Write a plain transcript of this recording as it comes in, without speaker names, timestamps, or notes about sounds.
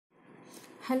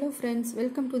Hello friends,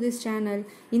 welcome to this channel.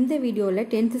 In the video,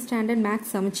 10th standard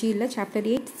Maths Samacheer chapter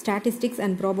 8 Statistics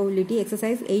and Probability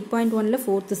exercise 8.1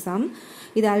 4th sum.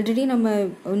 இது already நம்ம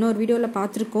இன்னொரு வீடியோவில்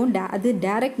பார்த்துருக்கோம். அது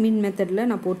direct மீன் மெத்தடில்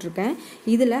நான் போட்டிருக்கேன்.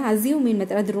 இதில் அசியூம் மீன்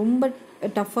மெத்தட் அது ரொம்ப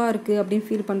டஃப்பாக இருக்குது அப்படின்னு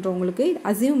ஃபீல் பண்ணுறவங்களுக்கு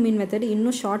அசியூம் மீன் மெத்தட்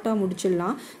இன்னும் ஷார்ட்டாக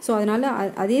முடிச்சிடலாம். ஸோ அதனால்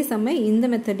அதே சமயம் இந்த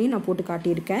மெத்தடையும் நான் போட்டு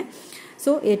காட்டியிருக்கேன்.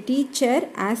 So a teacher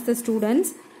asks the students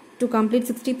to complete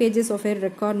 60 pages of a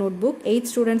record notebook. 8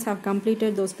 students have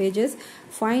completed those pages.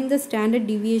 Find the standard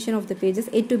deviation of the pages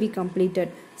yet to be completed.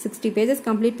 60 pages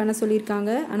complete பண்ண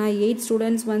சொல்லியிருக்காங்க. ஆனால் 8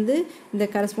 students வந்து இந்த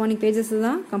corresponding pages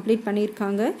தான் complete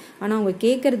பண்ணியிருக்காங்க. ஆனால் அவங்க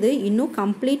கேட்குறது இன்னும்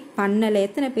complete பண்ணலை.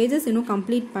 எத்தனை pages இன்னும்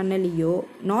complete பண்ணலையோ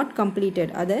not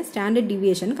completed அதை standard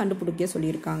deviation கண்டுபிடிக்க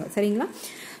சொல்லியிருக்காங்க. சரிங்களா?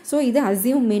 ஸோ இது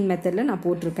அசியூம் மெயின் மெத்தடில் நான்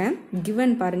போட்டிருக்கேன்.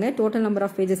 கிவன் பாருங்கள், total number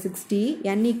of pages 60,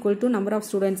 n equal to number of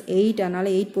students 8, அதனால்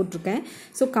 8 போட்டிருக்கேன்.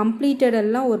 ஸோ கம்ப்ளீட்டட்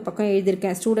எல்லாம் ஒரு பக்கம்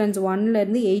எழுதியிருக்கேன். ஸ்டூடெண்ட்ஸ்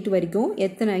 1லேருந்து 8 வரைக்கும்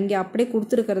எத்தனை இங்கே அப்படியே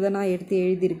கொடுத்துருக்கிறத நான் எடுத்து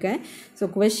எழுதியிருக்கேன்.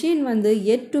 ஸோ கொஷின் வந்து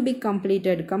yet to be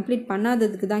completed, complete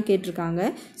பண்ணாததுக்கு தான்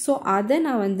கேட்டிருக்காங்க. ஸோ அதை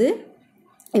நான் வந்து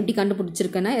எப்படி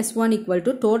கண்டுபிடிச்சிருக்கேன்னா S1 equal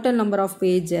to total number of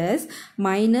pages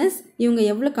minus இவங்க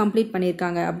எவ்வளோ கம்ப்ளீட்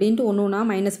பண்ணியிருக்காங்க அப்படின்ட்டு ஒன்று ஒன்றா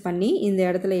மைனஸ் பண்ணி இந்த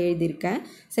இடத்துல எழுதியிருக்கேன்.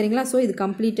 சரிங்களா? ஸோ இது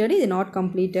கம்ப்ளீட்டட், இது not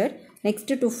completed.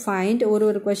 Next to find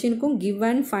ஒரு கொஷினுக்கும்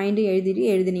கிவன் ஃபைண்டு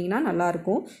எழுதினீங்கன்னா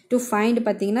நல்லாயிருக்கும். டு ஃபைண்ட்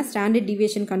பார்த்தீங்கன்னா ஸ்டாண்டர்ட்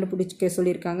டிவியேஷன் கண்டுபிடிச்சிக்க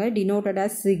சொல்லியிருக்காங்க, டினோட்டட்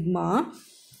as சிக்மா.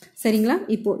 சரிங்களா?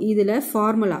 இப்போது இதில்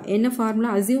ஃபார்முலா என்ன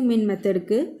ஃபார்முலா? அசியூம் மீன்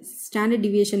மெத்தடுக்கு ஸ்டாண்டர்ட்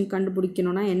டிவியேஷன்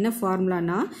கண்டுபிடிக்கணும்னா என்ன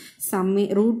ஃபார்முலானா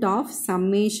root of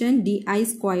summation DI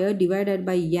square divided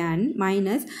by N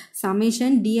minus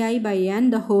summation DI by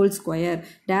N the whole square.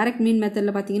 Direct மீன்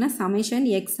மெத்தடில் பார்த்தீங்கன்னா summation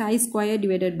x i square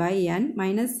divided by N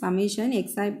minus summation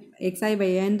x i by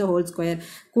N the whole square.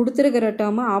 கொடுத்துருக்கிற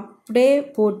டேர்மை அப்படியே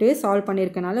போட்டு solve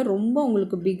பண்ணியிருக்கனால ரொம்ப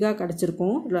உங்களுக்கு பிக்காக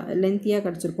கிடச்சிருக்கும், லென்த்தியாக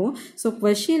கிடச்சிருக்கும். ஸோ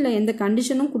கொஷினில் எந்த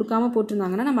கண்டிஷனும் கொடுக்காம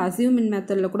போட்டிருந்தாங்கன்னா நம்ம அசியூம் மீன்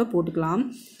மெத்தடில் கூட போட்டுக்கலாம்.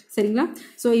 சரிங்களா?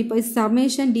 ஸோ இப்போ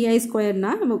சம்மேஷன் டிஐ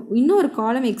ஸ்கொயர்னால் நம்ம இன்னொரு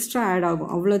காலம் எக்ஸ்ட்ரா ஆட்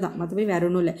ஆகும், அவ்வளோதான், மற்றபடி வேறு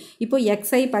ஒன்றும் இல்லை. இப்போ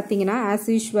எக்ஸ்ஐ பார்த்தீங்கன்னா ஆஸ்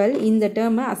யூஷுவல் இந்த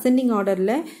டேர்மை அசெண்டிங்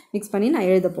ஆர்டரில் மிக்ஸ் பண்ணி நான்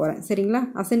எழுத போகிறேன். சரிங்களா?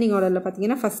 அசெண்டிங் ஆர்டரில்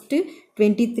பார்த்தீங்கன்னா ஃபஸ்ட்டு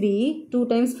 23 2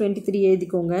 டைம்ஸ் 23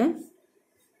 எழுதிக்கோங்க.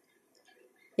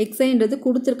 எக்ஸைன்றது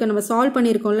கொடுத்துருக்க நம்ம சால்வ்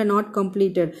பண்ணியிருக்கோம்ல நாட்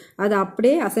கம்ப்ளீட்டட், அது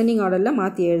அப்படியே அசெண்டிங் ஆர்டரில்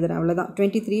மாற்றி எழுதுறேன், அவ்வளோதான்.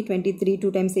 23 2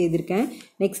 டைம்ஸ் எழுதியிருக்கேன்.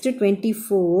 நெக்ஸ்ட்டு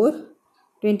 23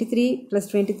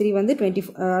 + 23 வந்து 20,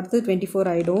 அடுத்தது 24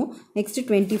 ஆகிடும். நெக்ஸ்ட்டு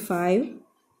 25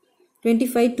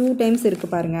 2 டைம்ஸ்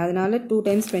இருக்குது பாருங்கள், அதனால் 2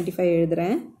 டைம்ஸ் 25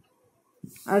 எழுதுகிறேன்.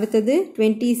 அடுத்தது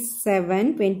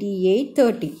 27 28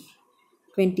 30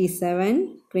 27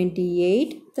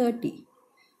 28 30.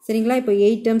 சரிங்களா? இப்போ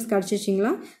 8 டேர்ம்ஸ்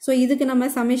கிடச்சிச்சிங்களா? ஸோ இதுக்கு நம்ம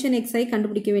சம்மேஷன் எக்ஸ்ஐ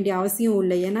கண்டுபிடிக்க வேண்டிய அவசியம்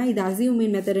இல்லை, ஏன்னா இது அசியூம்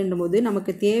மீன் மெத்தடுன்ற போது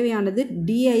நமக்கு தேவையானது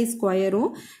டிஐ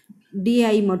ஸ்கொயரும்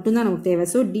டிஐ மட்டும்தான் நமக்கு தேவை.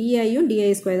 ஸோ டிஐயும் டிஐ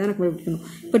ஸ்கொயர் தான் நமக்கு கண்டுபிடிக்கணும்.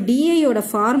 இப்போ டிஐயோட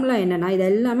ஃபார்முலா என்னென்னா, இது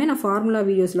எல்லாமே நான் ஃபார்முலா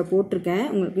வீடியோஸில் போட்டிருக்கேன்,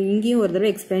 உங்களுக்கு இங்கேயும் ஒரு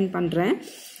தடவை எக்ஸ்பிளைன் பண்ணுறேன்.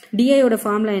 டிஐயோட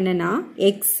ஃபார்முலா என்னென்னா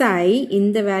எக்ஸ்ஐ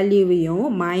இந்த வேல்யூவையும்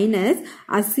மைனஸ்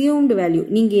அசியூம்டு வேல்யூ,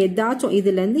 நீங்கள் ஏதாச்சும்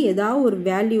இதுலேருந்து ஏதாவது ஒரு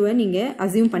வேல்யூவை நீங்கள்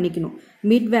அசியூம் பண்ணிக்கணும்.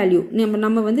 மிட் வேல்யூ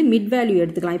நம்ம வந்து மிட் வேல்யூ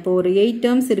எடுத்துக்கலாம். இப்போ ஒரு 8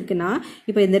 டேர்ம்ஸ் இருக்குன்னா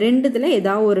இப்போ இந்த ரெண்டுத்தில்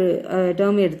ஏதாவது ஒரு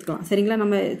டேர்ம் எடுத்துக்கலாம். சரிங்களா?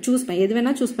 நம்ம எது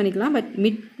வேணால் சூஸ் பண்ணிக்கலாம், பட்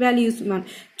மிட் வேல்யூ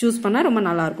சூஸ் பண்ணால் ரொம்ப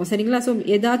நல்லாயிருக்கும். சரிங்களா? ஸோ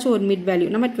ஏதாச்சும் ஒரு மிட் வேல்யூ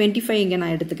நம்ம 25 இங்கே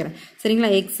நான் எடுத்துக்கிறேன்.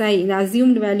 சரிங்களா? எக்ஸ்ஐ இந்த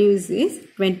அசியூம்டு வேல்யூ இஸ்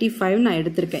 25 நான்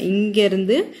எடுத்திருக்கேன்.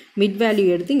 இங்கேருந்து மிட் வேல்யூ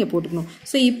எடுத்து இங்கே போட்டுக்கணும்.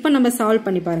 ஸோ இப்போ நம்ம சால்வ்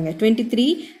பண்ணி பாருங்கள். 23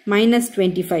 -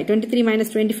 25 23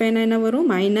 - 25 என்ன வரும்?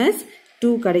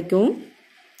 -2 கிடைக்கும்.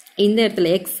 இந்த இடத்துல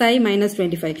xi -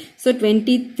 25, ஸோ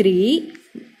 23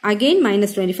 again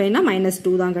 -25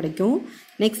 -2 தான் கிடைக்கும்.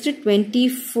 Next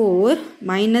 24 -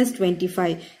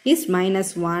 25 is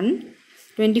 -1,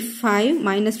 25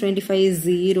 - 25 is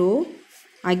 0,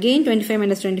 again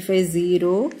 25 - 25 is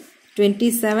 0,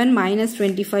 27 -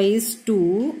 25 is 2,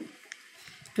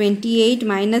 28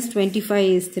 -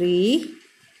 25 is 3,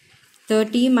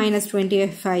 30 -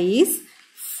 25 is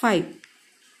 5.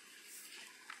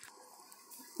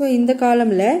 So இந்த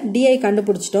காலமில் டிஐ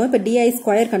கண்டுபிடிச்சிட்டோம். இப்போ டிஐ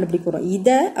ஸ்கொயர் கண்டுபிடிக்க போகிறோம்,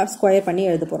 இதை ஸ்கொயர் பண்ணி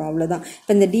எழுத போகிறோம், அவ்வளோதான்.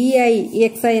 இப்போ இந்த டிஐ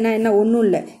எக்ஸ்ஐனா என்ன, ஒன்றும்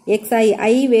இல்லை.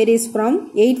 ஐ வேரிஸ் ஃப்ரம்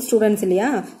 8 ஸ்டூடெண்ட்ஸ் இல்லையா?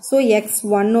 ஸோ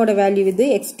x1ஓட வேல்யூ இது,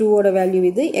 x2ஓட வேல்யூ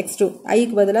இது, x2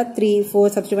 ஐக்கு பதிலாக 3 4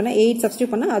 சப்ஸ்டியூட் பண்ணால் 8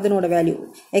 சப்ஸ்டியூட் பண்ணால் அதனோட வேல்யூ,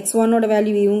 x1ஓட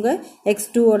வேல்யூ இவங்க,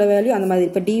 x2ஓட வேல்யூ அந்த மாதிரி.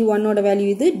 இப்போ d1ஓட வேல்யூ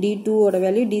இது, d2ஓட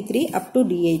value d3 up to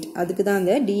d8, அதுக்கு தான்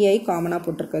அந்த டிஐ காமனாக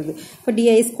போட்டிருக்கிறது. இப்போ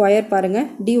டிஐ ஸ்கொயர் பாருங்கள்,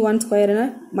 d1 ஸ்கொயர்னா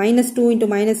 -2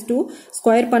 × -2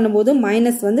 ஸ்கொயர் பண்ணும்போது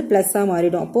மைனஸ் வந்து ப்ளஸ்ஸாக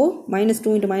மாறிடும். அப்போது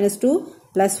 -2 × -2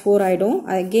 +4 ஆகிடும்.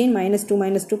 அகெயின்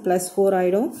 -2 - 2 +4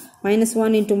 ஆகிடும்.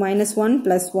 -1 × -1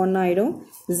 +1 ஆகிடும்.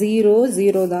 0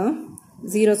 0 தான்.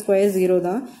 0 square 0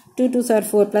 தான். 2 2s are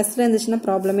 4 ப்ளஸில் இருந்துச்சுன்னா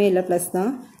ப்ராப்ளமே இல்லை, ப்ளஸ்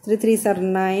தான். 3 3s are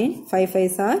 9, 5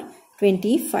 5s are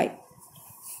 25.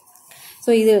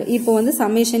 So இது இப்போ வந்து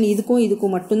சம்மேஷன்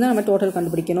இதுக்கும் மட்டும்தான் நம்ம டோட்டல்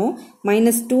கண்டுபிடிக்கணும்.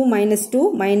 -2 -2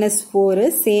 -4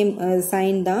 சேம்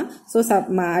சைன் தான். ஸோ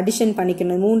அடிஷன்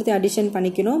பண்ணிக்கணும், மூணுத்தையும் அடிஷன்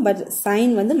பண்ணிக்கணும். பட்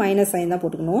சைன் வந்து மைனஸ் சைன் தான்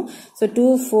போட்டுக்கணும். ஸோ 2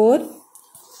 4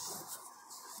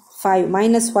 5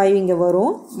 -5 இங்கே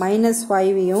வரும்.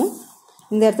 -5ஐயும்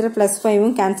இந்த இடத்துல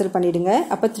 +5ம் கேன்சல் பண்ணிடுங்க.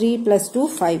 அப்போ 3 + 2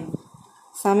 5.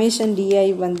 சமேஷன் டிஐ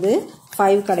வந்து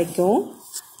 5 கிடைக்கும்.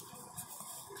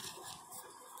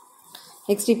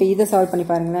 நெக்ஸ்ட் இப்போ இதை சால்வ் பண்ணி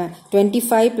பாருங்களேன்.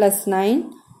 25 + 9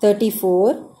 34,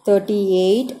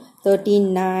 38,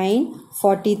 39,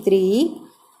 43,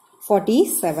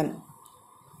 47.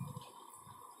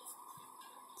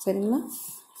 சரிங்களா?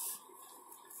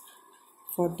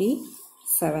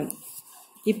 47.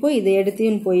 இப்போ இதை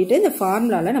எடுத்துன்னு போயிட்டு இந்த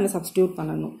ஃபார்முலாவில் நம்ம சப்ஸ்டியூட்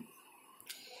பண்ணணும்.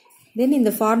 தென்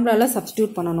இந்த ஃபார்முலாவில்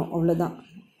சப்ஸ்டியூட் பண்ணணும், அவ்வளோதான்.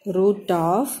 ரூட்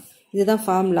ஆஃப், இதுதான்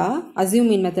ஃபார்முலா,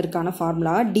 அசியூம் இன் மெத்தடுக்கான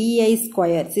formula. DI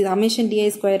square, summation DI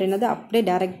square என்னது அப்படியே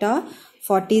டைரெக்டாக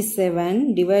 47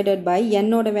 டிவைடட் பை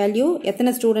என்னோட வேல்யூ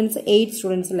எத்தனை ஸ்டூடெண்ட்ஸ், 8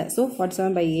 ஸ்டூடெண்ட்ஸ் இல்லை. So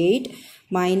 47/8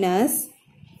 minus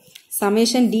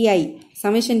summation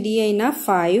டிஐனா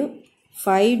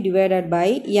 5 divided by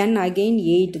n again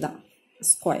 8 தான்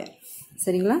ஸ்கொயர்.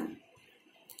 சரிங்களா?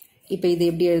 இப்போ இது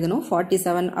எப்படி எழுதணும்?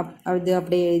 47 அது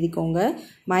அப்படியே எழுதிக்கோங்க.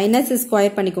 மைனஸ்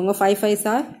ஸ்கொயர் பண்ணிக்கோங்க. 5 5s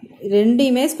are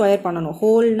ரெண்டையுமே ஸ்கொயர் பண்ணணும்.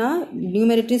 ஹோல்னா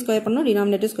நியூமரேட்டரையும் ஸ்கொயர் பண்ணணும்,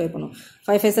 டினாமினேட்டரையும் ஸ்கொயர் பண்ணணும்.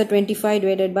 5 5s are 25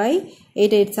 divided by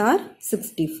 8 8s are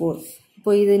 64. இப்போ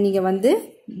இது நீங்கள் வந்து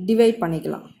டிவைட்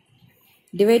பண்ணிக்கலாம்.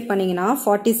 டிவைட் பண்ணிங்கன்னா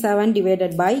 47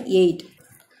 டிவைடட் பை 8,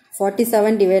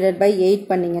 47 டிவைடட் பை 8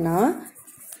 பண்ணிங்கன்னா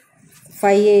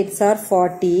 5 8s are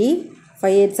 40,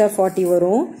 5 8s are 40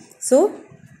 வரும். ஸோ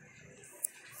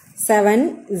 7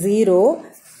 0.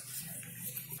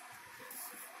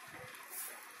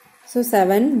 ஸோ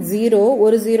 7 0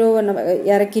 ஒரு 0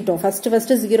 இறக்கிட்டோம்.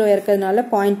 ஃபஸ்ட்டு 0 இறக்கிறதுனால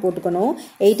பாயிண்ட் போட்டுக்கணும்.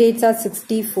 8 8s are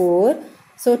 64.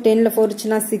 ஸோ 10ல் 4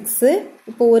 இருந்துச்சுன்னா 6.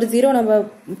 இப்போ ஒரு 0 நம்ம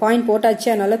பாயிண்ட் போட்டாச்சு,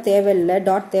 அதனால தேவையில்லை,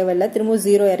 டாட் தேவையில்லை. திரும்ப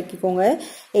 0 இறக்கிக்கோங்க.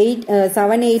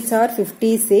 7 8s are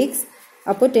 56.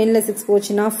 அப்போ 10ல் 6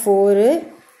 போச்சுன்னா 4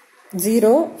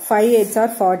 0, 5 8s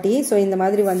are 40. ஸோ இந்த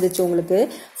மாதிரி வந்துச்சு உங்களுக்கு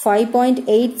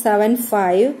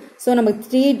 5.875. ஸோ நமக்கு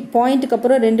 3 பாயிண்ட்டுக்கு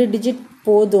அப்புறம் 2 டிஜிட்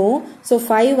போதும். ஸோ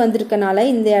 5 வந்திருக்கனால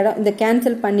இந்த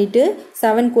கேன்சல் பண்ணிட்டு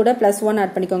 7 கூட +1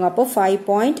 ஆட் பண்ணிக்கோங்க. அப்போ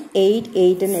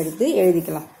 5.88ன்னு எடுத்து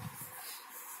எழுதிக்கலாம்.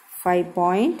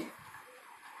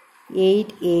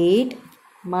 5.88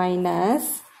 மைனஸ்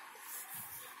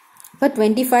இப்போ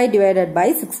 25 டிவைடட் பை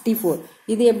 64.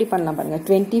 இது எப்படி பண்ணலாம் பாருங்க.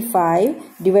 25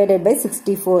 டிவைடட் பை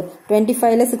 64.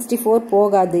 25ல் 64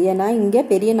 போகாது, ஏன்னா இங்கே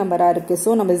பெரிய நம்பராக இருக்குது. ஸோ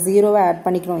நம்ம 0வை ஆட்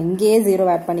பண்ணிக்கணும். இங்கேயே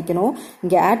 0வை ஆட் பண்ணிக்கணும்.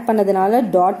 இங்கே ஆட் பண்ணதுனால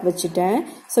டாட் வச்சுட்டேன்.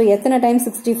 ஸோ எத்தனை டைம்ஸ்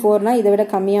 64னா இதை விட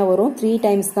கம்மியாக வரும். 3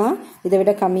 டைம்ஸ் தான் இதை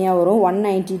விட கம்மியாக வரும்.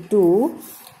 192.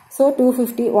 ஸோ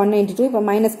 250 192. இப்போ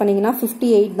மைனஸ் பண்ணிங்கன்னா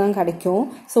 58 தான் கிடைக்கும்.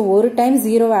 ஸோ ஒரு டைம்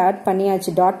 0வை ஆட் பண்ணியாச்சு,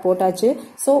 டாட் போட்டாச்சு.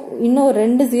 ஸோ இன்னும்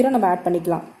 2 0 நம்ம ஆட்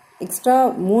பண்ணிக்கலாம். எக்ஸ்ட்ரா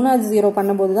 3வது 0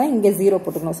 பண்ணும்போது தான் இங்கே 0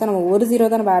 போட்டுக்கணும். ஸோ நம்ம ஒரு 0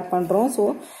 தான் நம்ம ஆட் பண்ணுறோம். ஸோ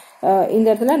இந்த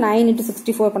இடத்துல 9 ×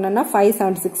 64 பண்ணோன்னா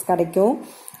 576 கிடைக்கும்.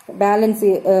 பேலன்ஸ்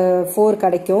 4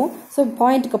 கிடைக்கும். ஸோ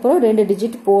பாயிண்ட்டுக்கு அப்புறம் 2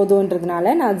 டிஜிட் போதுன்றதுனால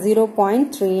நான்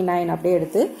 0.39 அப்படியே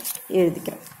எடுத்து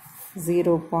எழுதிக்கிறேன்.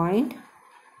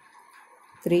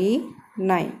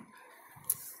 0.39.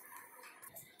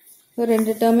 ஸோ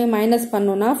 2 டேர்மே மைனஸ்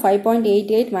பண்ணோன்னா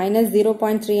 5.88 மைனஸ்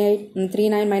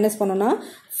 0.39 மைனஸ் பண்ணோன்னா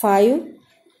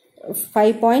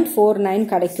 5.49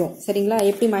 கிடைக்கும். சரிங்களா?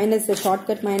 எப்படி மைனஸ்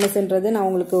ஷார்ட்கட் மைனஸ்ன்றது நான்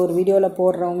உங்களுக்கு ஒரு வீடியோவில்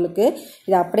போடுறேன். உங்களுக்கு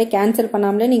இதை அப்படியே கேன்சல்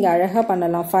பண்ணாமலே நீங்கள் அழகாக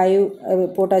பண்ணலாம். 5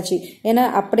 போட்டாச்சு, ஏன்னா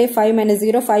அப்படியே 5 -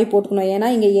 0 5 போட்டுக்கணும். ஏன்னா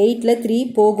இங்கே 8ல் 3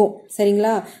 போகும்.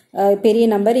 சரிங்களா? பெரிய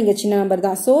நம்பர், இங்கே சின்ன நம்பர்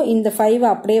தான். ஸோ இந்த 5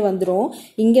 அப்படியே வந்துடும்.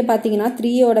 இங்கே பார்த்தீங்கன்னா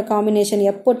 3யோட காம்பினேஷன்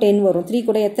எப்போ 10 வரும். 3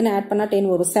 கூட எத்தனை ஆட் பண்ணால் 10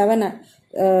 வரும்? 7.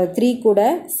 3 கூட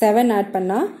 7 ஆட்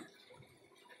பண்ணால்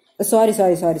சாரி 5 -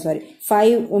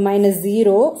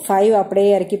 0 5 அப்படியே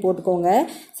இறக்கி போட்டுக்கோங்க.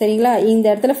 சரிங்களா? இந்த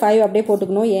இடத்துல 5 அப்படியே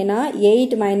போட்டுக்கணும், ஏன்னா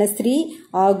 8 - 3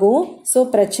 ஆகும். ஸோ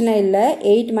பிரச்சனை இல்லை.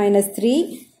 8 - 3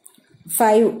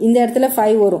 5, இந்த இடத்துல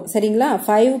 5 வரும். சரிங்களா?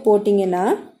 5 போட்டிங்கன்னா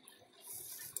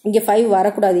இங்கே 5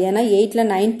 வரக்கூடாது, ஏன்னா 8ல்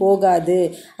 9 போகாது.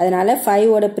 அதனால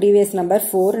 5ஓட ப்ரீவியஸ் நம்பர்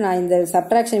 4. நான் இந்த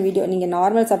சப்ட்ராக்ஷன் வீடியோ, நீங்கள்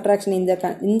நார்மல் சப்ட்ராக்ஷன்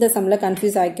இந்த சம்மில்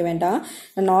கன்ஃபியூஸ் ஆகிக்க வேண்டாம்.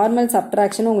 நான் நார்மல்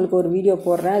சப்ட்ராக்ஷன் உங்களுக்கு ஒரு வீடியோ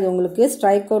போடுறேன். அது உங்களுக்கு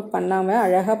ஸ்ட்ரைக் அவுட் பண்ணாமல்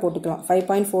அழகாக போட்டுக்கலாம்.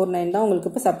 5.49 தான் உங்களுக்கு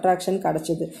இப்போ சப்ட்ராக்ஷன்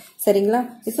கிடச்சிது. சரிங்களா?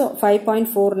 ஸோ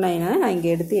 5.49 நான்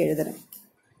இங்கே எடுத்து எழுதுறேன்.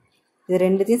 இது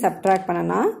ரெண்டுத்தையும் சப்ட்ராக்ட்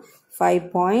பண்ணனா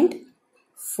 5.49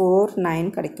 49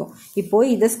 கிடைக்கும். இப்போ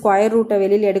இதை ஸ்கொயர் ரூட்டை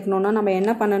வெளியில் எடுக்கணும்னா நம்ம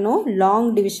என்ன பண்ணணும், லாங்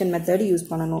டிவிஷன் மெத்தட் யூஸ்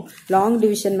பண்ணணும். லாங்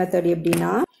டிவிஷன் மெத்தட்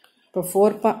எப்படின்னா, இப்போ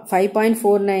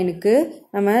 5.49க்கு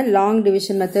நம்ம லாங்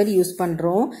டிவிஷன் மெத்தட் யூஸ்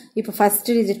பண்ணுறோம். இப்போ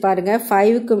ஃபஸ்ட்டு டிஜிட் பாருங்கள்,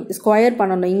 5க்கு ஸ்கொயர்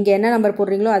பண்ணணும். இங்கே என்ன நம்பர்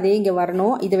போடுறீங்களோ அதே இங்கே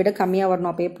வரணும், இதை விட கம்மியாக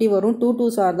வரணும். அப்போ எப்படி வரும், 2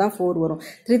 2s தான் 4 வரும்.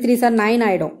 3 3s 9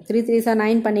 ஆகிடும். 3 3s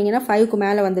 9 பண்ணிங்கன்னா 5க்கு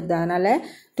மேலே வந்துடுது. அதனால்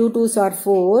 2 2s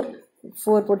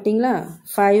 4 போட்டிங்களா,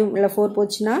 5 இல்லை 4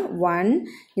 போச்சுன்னா 1.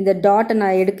 இந்த டாட்டை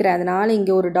நான் எடுக்கிறேன், அதனால்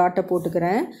இங்கே ஒரு டாட்டை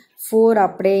போட்டுக்கிறேன். 4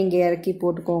 அப்படியே இங்கே இறக்கி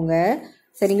போட்டுக்கோங்க.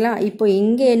 சரிங்களா. இப்போ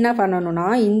இங்கே என்ன பண்ணணும்னா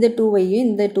இந்த 2வையும்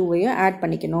இந்த 2வையும் ஆட்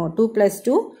பண்ணிக்கணும். 2 +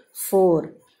 2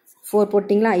 4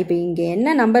 போட்டிங்களா. இப்போ இங்கே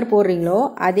என்ன நம்பர் போடுறீங்களோ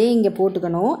அதே இங்கே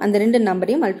போட்டுக்கணும். அந்த ரெண்டு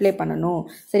நம்பரையும் மல்டிப்ளை பண்ணணும்.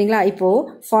 சரிங்களா. இப்போது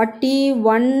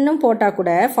 41 போட்டால் கூட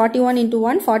 41 ×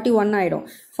 1 41 ஆகிடும்.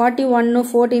 41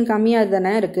 14 கம்மியாக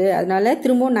தானே இருக்குது, அதனால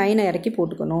திரும்பவும் 9 இறக்கி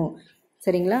போட்டுக்கணும்.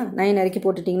 சரிங்களா. 9 இறக்கி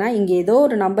போட்டுட்டிங்கன்னா இங்கே ஏதோ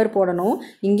ஒரு நம்பர் போடணும்,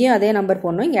 இங்கேயும் அதே நம்பர்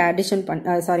போடணும். இங்கே அடிஷன்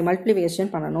மல்டிப்ளிகேஷன்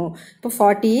பண்ணணும். இப்போ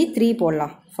 43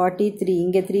 போடலாம். 43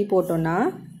 இங்கே 3 போட்டோன்னா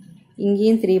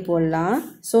இங்கேயும் 3 போடலாம்.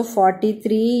 So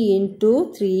 43 × 3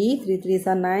 3 3s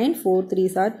 9 4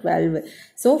 3s 12.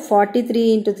 ஸோ 43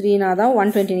 × 3 தான்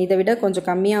 120. இதை விட கொஞ்சம்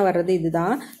கம்மியாக வர்றது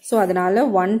இதுதான். ஸோ அதனால்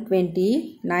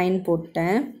 129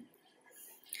 போட்டேன்.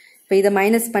 இப்போ இதை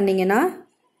மைனஸ் பண்ணிங்கன்னா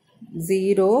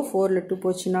 0, 4ல் 2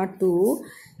 போச்சுன்னா 2.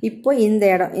 இப்போ இந்த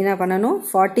இடம் என்ன பண்ணணும்,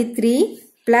 43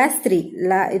 + 3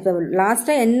 இப்போ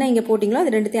லாஸ்ட்டாக என்ன இங்கே போட்டிங்களோ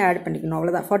அது ரெண்டுத்தையும் ஆட் பண்ணிக்கணும்,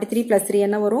 அவ்வளோதான். 43 + 3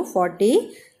 என்ன வரும்,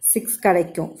 46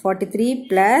 கிடைக்கும். 43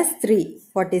 + 3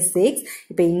 46.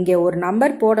 இப்போ இங்கே ஒரு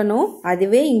நம்பர் போடணும்,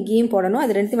 அதுவே இங்கேயும் போடணும்.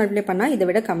 அது ரெண்டுத்தையும் மல்டிப்ளை பண்ணால் இதை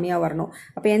விட கம்மியாக வரணும்.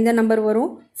 அப்போ எந்த நம்பர்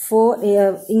வரும்,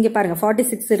 4. இங்கே பாருங்கள்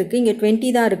 46 இருக்குது, இங்கே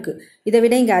 20 தான் இருக்குது. இதை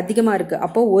விட இங்கே அதிகமாக இருக்குது.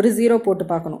 அப்போது ஒரு 0 போட்டு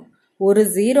பார்க்கணும். ஒரு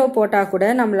 0 போட்டால் கூட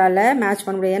நம்மளால் மேட்ச்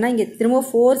பண்ண முடியாது. ஏன்னா இங்கே திரும்ப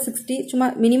 460 சும்மா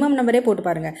மினிமம் நம்பரே போட்டு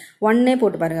பாருங்கள், 1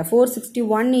 போட்டு பாருங்கள்.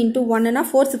 461 × 1னா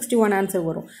 461 ஆன்சர்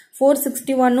வரும்.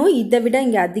 461ம் இதை விட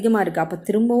இங்கே அதிகமாக இருக்குது. அப்போ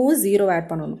திரும்பவும் 0 ஆட்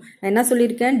பண்ணணும். நான் என்ன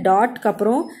சொல்லியிருக்கேன், டாட்க்கு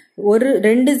அப்புறம் ஒரு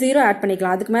 2 0 ஆட்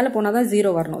பண்ணிக்கலாம். அதுக்கு மேலே போனால் தான்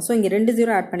 0 வரணும். ஸோ இங்கே 2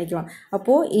 0 ஆட் பண்ணிக்கலாம்.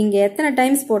 அப்போது இங்கே எத்தனை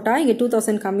டைம்ஸ் போட்டால் இங்கே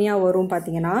 2000 கம்மியாக வரும்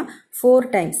பார்த்தீங்கன்னா 4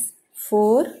 டைம்ஸ்.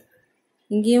 4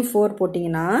 இங்கேயும் 4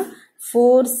 போட்டிங்கன்னா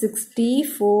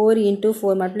 464 ×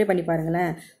 4 மல்டிப்ளை பண்ணி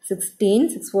பாருங்களேன். 16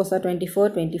 6 4s 24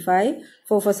 25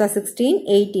 4 4s 16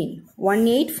 18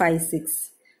 1856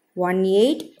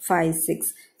 1856.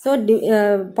 ஸோ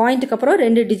பாயிண்ட்டுக்கு அப்புறம்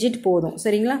 2 டிஜிட் போதும்.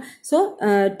 சரிங்களா. ஸோ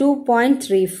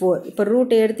 2.34. இப்போ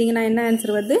ரூட் எடுத்திங்கன்னா என்ன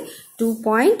ஆன்சர் வருது,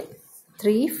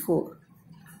 2.34.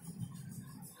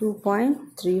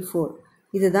 2.34.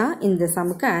 இதுதான் இந்த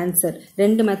சமுக்கு ஆன்சர்.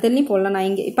 ரெண்டு மெத்தட்லையும் போடலாம். நான்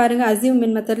இங்கே பாருங்கள், அசியூம்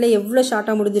மின் மெத்தடில் எவ்வளோ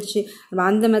ஷார்ட்டாக முடிஞ்சிருச்சு.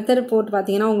 அந்த மெத்தட் போட்டு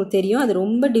பார்த்தீங்கன்னா உங்களுக்கு தெரியும், அது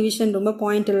ரொம்ப டிவிஷன் ரொம்ப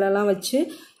பாயிண்ட்லலாம் வச்சு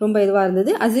ரொம்ப இதுவாக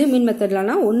இருந்தது. அசியூம் மின்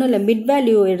மெத்தட்லலாம் ஒன்றும் இல்லை, மிட்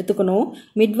வேல்யூ எடுத்துக்கணும்.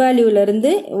 மிட்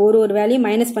வேல்யூலேருந்து ஒரு வேல்யூ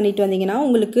மைனஸ் பண்ணிட்டு வந்தீங்கன்னா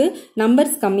உங்களுக்கு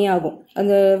நம்பர்ஸ் கம்மியாகும்.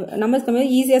 அந்த நம்பர்ஸ்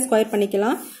கம்மியாக ஈஸியாக ஸ்கொயர்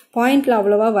பண்ணிக்கலாம். பாயிண்டில்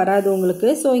அவ்வளோவா வராது உங்களுக்கு.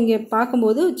 ஸோ இங்கே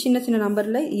பார்க்கும்போது சின்ன சின்ன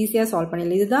நம்பரில் ஈஸியாக சால்வ்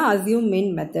பண்ணிடலாம். இதுதான் அசியூம்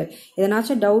மின் மெத்தட்.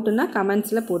 எதனாச்சும் டவுட்னா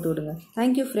கமெண்ட்ஸில் போட்டு விடுங்க.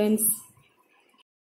 Thank you friends.